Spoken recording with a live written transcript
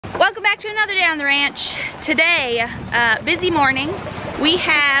Welcome back to another day on the ranch. Today, busy morning. We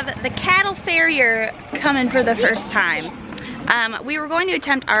have the cattle farrier coming for the first time. We were going to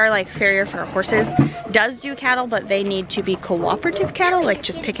attempt our farrier for horses. Does do cattle, but they need to be cooperative cattle, like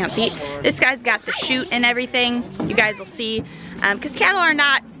just picking up feet. This guy's got the chute and everything. You guys will see, because cattle are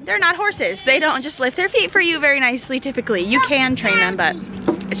not, they're not horses. They don't just lift their feet for you very nicely typically. You can train them, but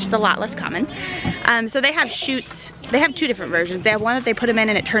it's just a lot less common. So they have chutes. They have two different versions. They have one that they put them in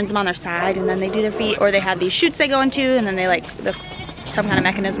and it turns them on their side and then they do their feet, or they have these chutes they go into and then they some kind of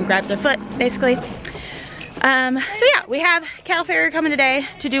mechanism grabs their foot, basically. So yeah, we have cattle farrier coming today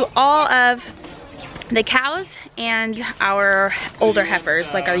to do all of the cows and our older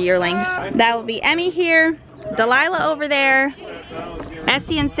heifers, like our yearlings. That will be Emmy here, Delilah over there,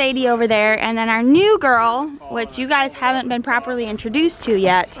 Essie and Sadie over there, and then our new girl, which you guys haven't been properly introduced to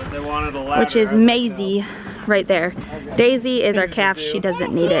yet, which is Maisie right there. Daisy is our calf. She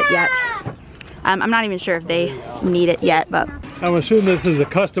doesn't need it yet. I'm not even sure if they need it yet, but I'm assuming this is a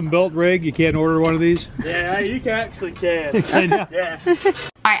custom built rig. You can't order one of these? Yeah, you actually can. Yeah.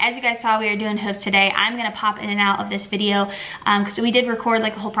 Alright, as you guys saw, we are doing hooves today. I'm going to pop in and out of this video because we did record the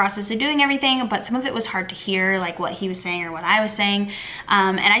whole process of doing everything, but some of it was hard to hear, like what he was saying or what I was saying.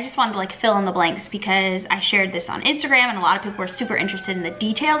 And I just wanted to fill in the blanks because I shared this on Instagram and a lot of people were super interested in the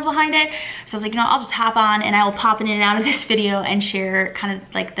details behind it. So I was like, I'll just hop on and I will pop in and out of this video and share kind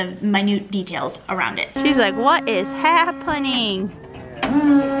of the minute details around it. She's like, what is happening?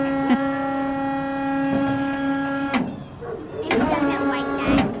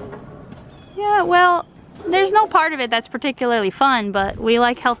 Yeah, well, there's no part of it that's particularly fun, but we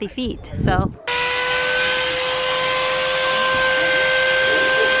like healthy feet, so.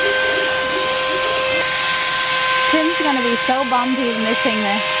 Tim's gonna be so bummed he's missing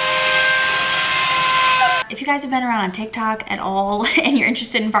this. If you guys have been around on TikTok at all and you're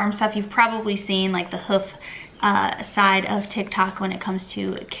interested in farm stuff, you've probably seen the hoof side of TikTok when it comes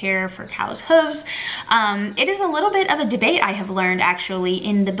to care for cows' hooves. It is a little bit of a debate I have learned actually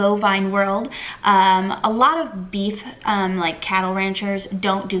in the bovine world. A lot of beef cattle ranchers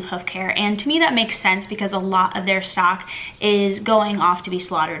don't do hoof care, and to me that makes sense because a lot of their stock is going off to be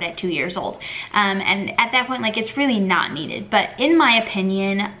slaughtered at 2 years old, and at that point it's really not needed. But in my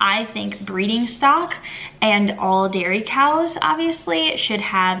opinion, I think breeding stock and all dairy cows obviously should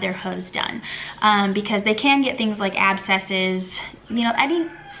have their hooves done, because they can get things like abscesses, any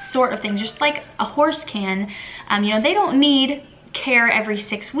sort of things, just like a horse can. They don't need care every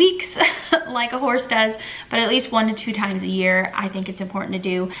 6 weeks like a horse does, but at least 1 to 2 times a year I think it's important to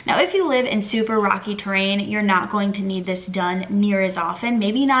do. Now if you live in super rocky terrain, you're not going to need this done near as often,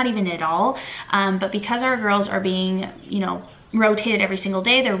 maybe not even at all, but because our girls are being rotated every single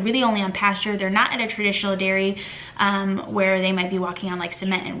day, they're really only on pasture, they're not at a traditional dairy where they might be walking on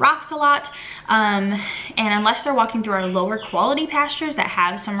cement and rocks a lot, and unless they're walking through our lower quality pastures that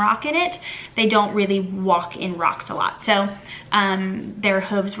have some rock in it, they don't really walk in rocks a lot. So their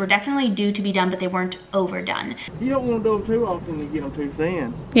hooves were definitely due to be done, but they weren't overdone. You don't want to do them too often, you get them too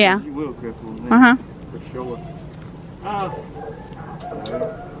thin. Yeah. You will cripple them. For sure.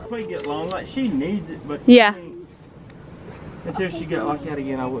 If we get long, she needs it, but yeah. Until she got like that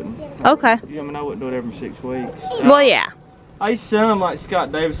again, I wouldn't. Okay. I wouldn't do it every 6 weeks. Well, yeah. I used to send them like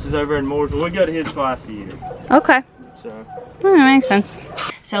Scott Davis is over in Mooresville. We go to his twice a year. Okay. So. That makes sense.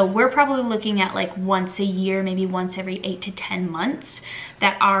 So we're probably looking at once a year, maybe once every 8 to 10 months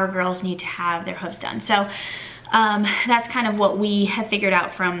that our girls need to have their hooves done. So that's kind of what we have figured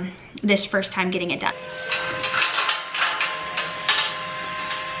out from this first time getting it done.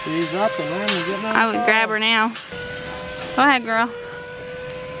 She's up and then you get I would grab her now. Go ahead, girl.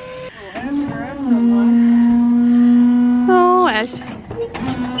 Oh, it's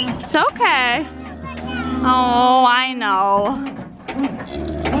okay. Oh, I know.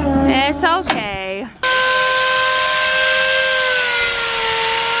 It's okay.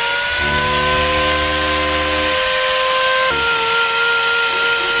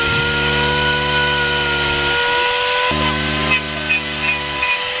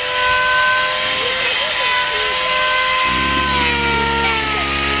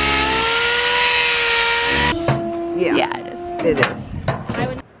 Yeah, it is. It is.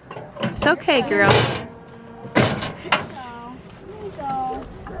 It's okay, girl.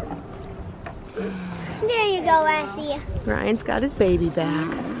 There you go, Essie. Ryan's got his baby back.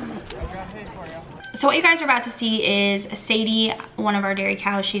 So what you guys are about to see is Sadie, one of our dairy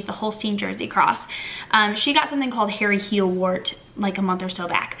cows. She's the Holstein Jersey cross. She got something called hairy heel wart like a month or so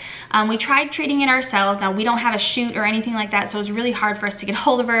back. We tried treating it ourselves. Now we don't have a chute or anything like that, so it was really hard for us to get a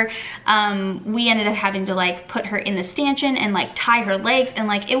hold of her. We ended up having to like put her in the stanchion and like tie her legs, and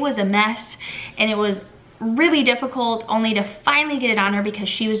like it was a mess, and it was really difficult, only to finally get it on her because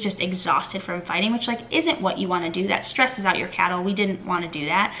she was just exhausted from fighting, which like isn't what you want to do. That stresses out your cattle. We didn't want to do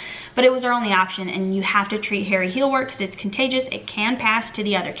that, but it was our only option. And you have to treat hairy heel wart because it's contagious. It can pass to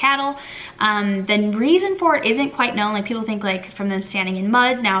the other cattle. The reason for it isn't quite known. Like people think like from them standing in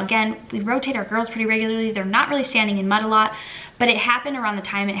mud. Now again, we rotate our girls pretty regularly. They're not really standing in mud a lot, but it happened around the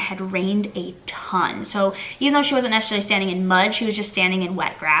time it had rained a ton. So even though she wasn't necessarily standing in mud, she was just standing in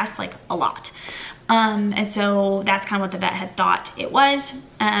wet grass like a lot. And so that's kind of what the vet had thought it was.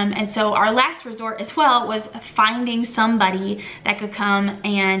 And so our last resort as well was finding somebody that could come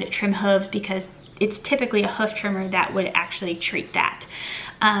and trim hooves, because it's typically a hoof trimmer that would actually treat that.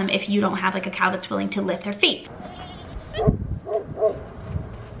 If you don't have like a cow that's willing to lift their feet.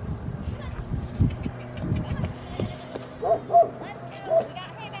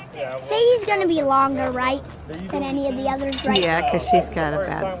 Sadie's gonna be longer, right? Than any of the others, right? Yeah, because she's got a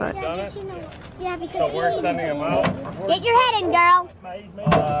bad foot. Yeah, because So we're sending them out. Get your head in, girl.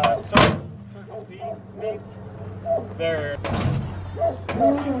 There.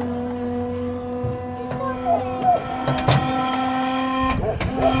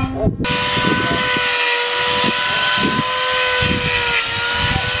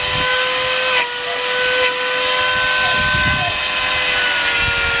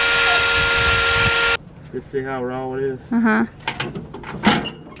 Just see how raw it is. Uh-huh.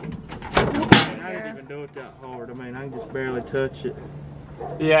 I didn't even do it that hard. I mean, I can just barely touch it.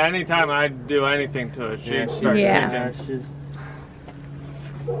 Yeah, anytime I do anything to it, she'd start Yeah. kicking.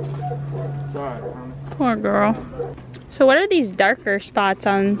 Sorry, honey. Poor girl. So what are these darker spots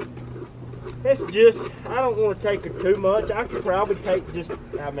on? It's just, I don't want to take her too much. I could probably take just,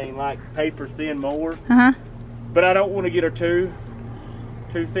 I mean, like paper thin more. Uh-huh. But I don't want to get her too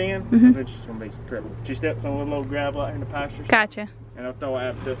thin. Mhm. It's just going to be trouble. She steps on a little gravel out here in the pastures. Gotcha. And I'll throw it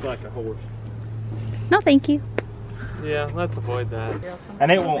out just like a horse. No, thank you. Yeah, let's avoid that.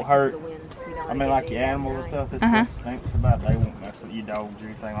 And it won't hurt. I mean, like your animals and stuff, it's Uh-huh. what stinks about. They won't mess with your dogs or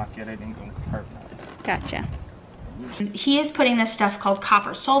anything like that. It ain't going to hurt nothing. Gotcha. He is putting this stuff called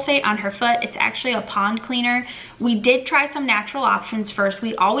copper sulfate on her foot. It's actually a pond cleaner. We did try some natural options first.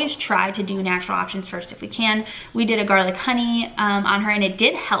 We always try to do natural options first if we can. We did a garlic honey on her, and it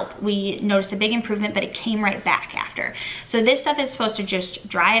did help. We noticed a big improvement, but it came right back after. So this stuff is supposed to just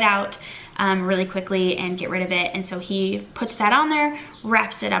dry it out really quickly and get rid of it. And so he puts that on there,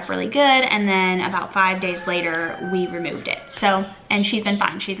 wraps it up really good, and then about 5 days later we removed it. So, and she's been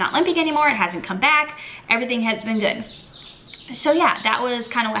fine. She's not limping anymore. It hasn't come back. Everything has been good. So yeah, that was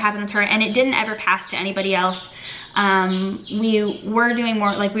kind of what happened with her, and it didn't ever pass to anybody else. We were doing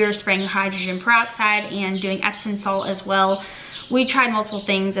more, like we were spraying hydrogen peroxide and doing Epsom salt as well. We tried multiple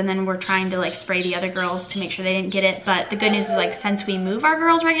things, and then we're trying to like spray the other girls to make sure they didn't get it. But the good news is, like, since we move our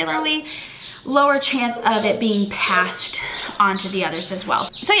girls regularly, lower chance of it being passed onto the others as well.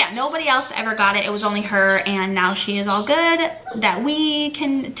 So yeah, nobody else ever got it. It was only her, and now she is all good. That we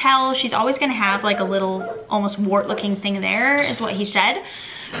can tell, she's always gonna have like a little almost wart looking thing there, is what he said.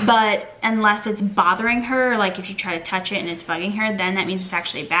 But unless it's bothering her, like if you try to touch it and it's bugging her, then that means it's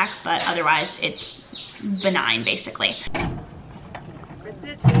actually back. But otherwise it's benign basically. That's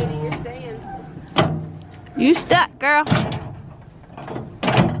it, Sadie, you're staying. You stuck, girl.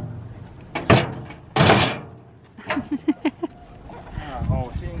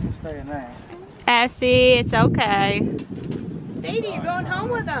 Oh, she ain't gonna stay in there. Essie, it's okay. Sadie, you're going home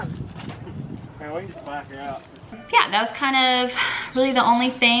with them. Man, we can just back her out. Yeah, that was kind of really the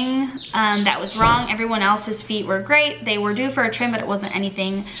only thing that was wrong. Everyone else's feet were great. They were due for a trim, but it wasn't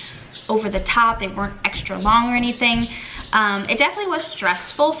anything over the top. They weren't extra long or anything. It definitely was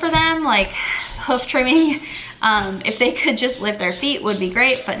stressful for them, like hoof trimming. If they could just lift their feet would be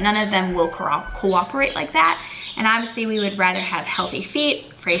great, but none of them will cooperate like that. And obviously we would rather have healthy feet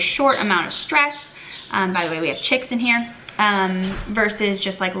for a short amount of stress. By the way, we have chicks in here, versus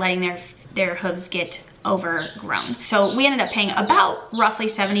just like letting their hooves get overgrown. So we ended up paying about roughly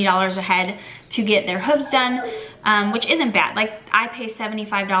 $70 a head to get their hooves done, which isn't bad. Like I pay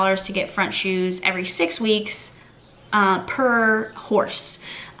 $75 to get front shoes every 6 weeks per horse.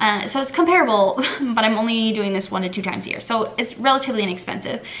 So it's comparable, but I'm only doing this 1 to 2 times a year. So it's relatively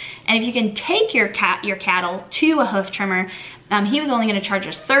inexpensive. And if you can take your cattle to a hoof trimmer, he was only gonna charge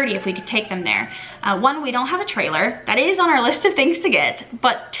us $30 if we could take them there. 1, we don't have a trailer. That is on our list of things to get.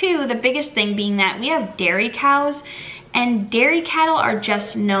 But 2, the biggest thing being that we have dairy cows, and dairy cattle are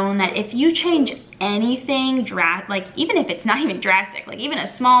just known that if you change anything like even if it's not even drastic, like even a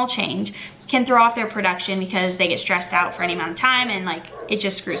small change can throw off their production because they get stressed out for any amount of time, and like it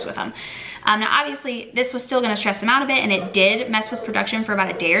just screws with them. Now obviously this was still gonna stress them out a bit, and it did mess with production for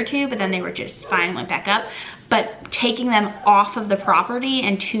about a day or 2, but then they were just fine and went back up. But taking them off of the property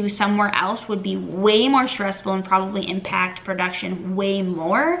and to somewhere else would be way more stressful and probably impact production way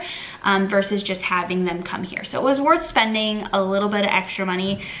more versus just having them come here. So it was worth spending a little bit of extra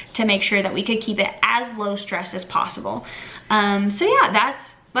money to make sure that we could keep it as low stress as possible. So yeah,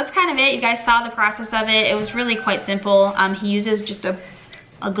 that's kind of it. You guys saw the process of it. It was really quite simple. He uses just a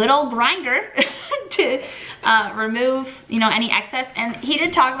good old grinder to remove, you know, any excess. And he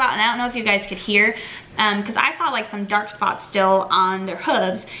did talk about, and I don't know if you guys could hear, because I saw like some dark spots still on their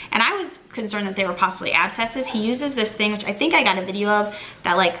hooves, and I was concerned that they were possibly abscesses. He uses this thing, which I think I got a video of,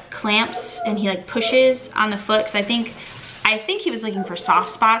 that like clamps and he like pushes on the foot, because I think he was looking for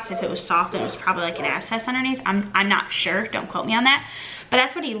soft spots. If it was soft, it was probably like an abscess underneath. I'm not sure, don't quote me on that. But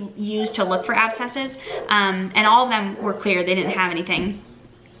that's what he used to look for abscesses. And all of them were clear, they didn't have anything.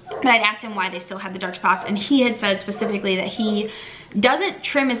 But I'd asked him why they still had the dark spots, and he had said specifically that he doesn't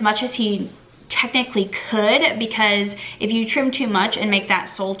trim as much as he technically could, because if you trim too much and make that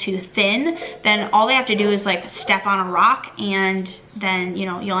sole too thin, then all they have to do is like step on a rock, and then, you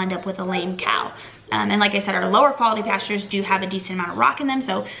know, you'll end up with a lame cow. And like I said, our lower quality pastures do have a decent amount of rock in them,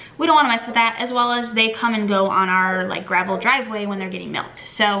 so we don't want to mess with that, as well as they come and go on our like gravel driveway when they're getting milked.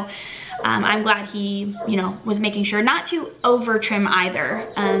 So I'm glad he, you know, was making sure not to over trim either,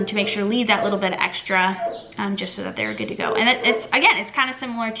 to make sure to leave that little bit extra, just so that they're good to go. And it's again, it's kind of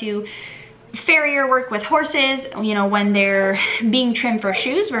similar to farrier work with horses, you know, when they're being trimmed for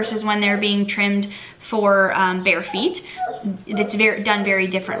shoes versus when they're being trimmed for bare feet. It's done very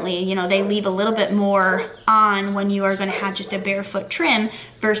differently. You know, they leave a little bit more on when you are going to have just a barefoot trim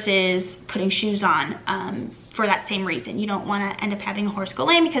versus putting shoes on. For that same reason, you don't want to end up having a horse go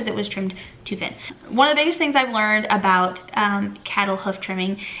lame because it was trimmed too thin. One of the biggest things I've learned about cattle hoof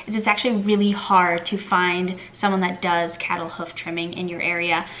trimming is it's actually really hard to find someone that does cattle hoof trimming in your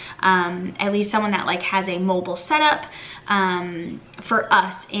area, at least someone that like has a mobile setup. For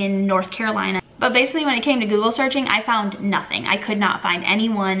us in North Carolina. But basically when it came to Google searching, I found nothing. I could not find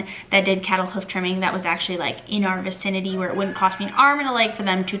anyone that did cattle hoof trimming that was actually like in our vicinity where it wouldn't cost me an arm and a leg for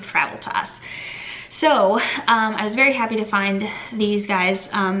them to travel to us. So I was very happy to find these guys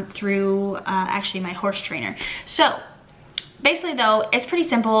through actually my horse trainer. So basically though, it's pretty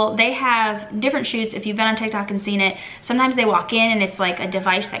simple. They have different chutes. If you've been on TikTok and seen it, sometimes they walk in and it's like a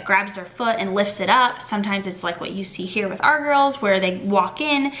device that grabs their foot and lifts it up. Sometimes it's like what you see here with our girls, where they walk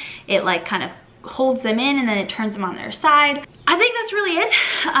in, it like kind of holds them in and then it turns them on their side. I think that's really it.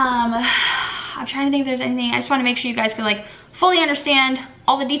 I'm trying to think if there's anything. I just want to make sure you guys can like fully understand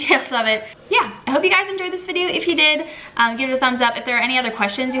all the details of it. Yeah, I hope you guys enjoyed this video. If you did, give it a thumbs up. If there are any other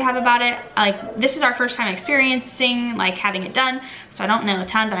questions you have about it, like this is our first time experiencing like having it done, so I don't know a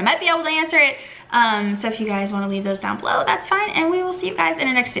ton, but I might be able to answer it. So if you guys want to leave those down below, that's fine, and we will see you guys in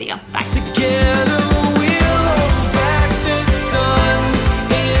our next video. Bye.